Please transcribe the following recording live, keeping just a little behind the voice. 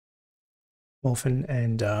Morphin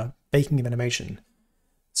and baking of animation.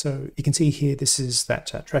 So you can see here, this is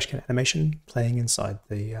that trash can animation playing inside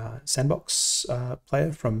the sandbox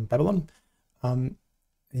player from Babylon.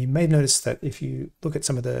 You may notice that if you look at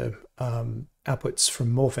some of the outputs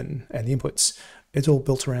from Morphin and the inputs, it's all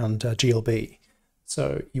built around GLB.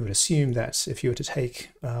 So you would assume that if you were to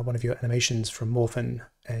take one of your animations from Morphin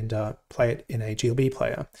and play it in a GLB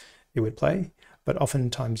player, it would play. But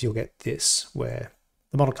oftentimes you'll get this, where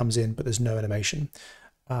the model comes in, but there's no animation.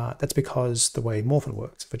 That's because the way Morphin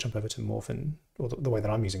works, if I jump over to Morphin, or the way that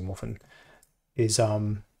I'm using Morphin, is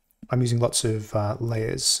I'm using lots of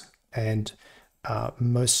layers, and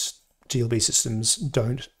most GLB systems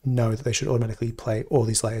don't know that they should automatically play all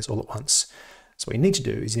these layers all at once. So what you need to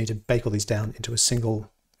do is you need to bake all these down into a single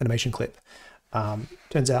animation clip.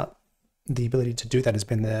 Turns out the ability to do that has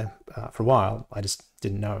been there for a while. I just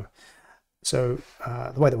didn't know. So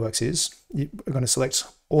the way that works is we're going to select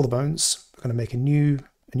all the bones, we're going to make a new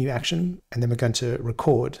action, and then we're going to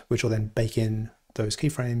record, which will then bake in those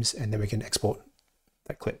keyframes, and then we can export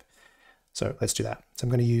that clip. So let's do that. So I'm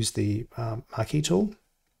going to use the marquee tool.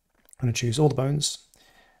 I'm going to choose all the bones,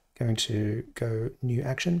 going to go new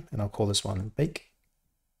action, and I'll call this one bake.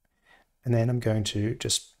 And then I'm going to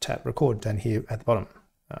just tap record down here at the bottom,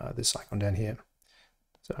 this icon down here.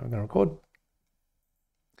 So I'm going to record.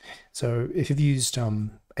 So if you've used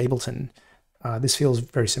Ableton, this feels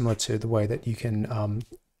very similar to the way that you can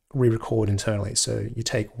re-record internally. So you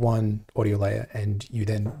take one audio layer and you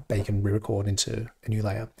then bake and re-record into a new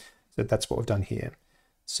layer. So that's what we've done here.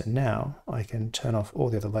 So now I can turn off all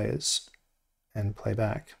the other layers and play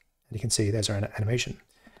back. And you can see there's our animation.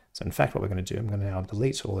 So in fact, what we're going to do, I'm going to now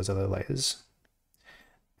delete all those other layers.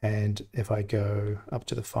 And if I go up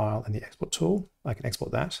to the file and the export tool, I can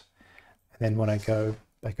export that. And then when I go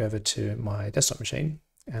back over to my desktop machine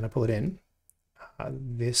and I pull it in,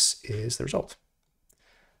 this is the result.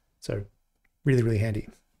 So really, really handy.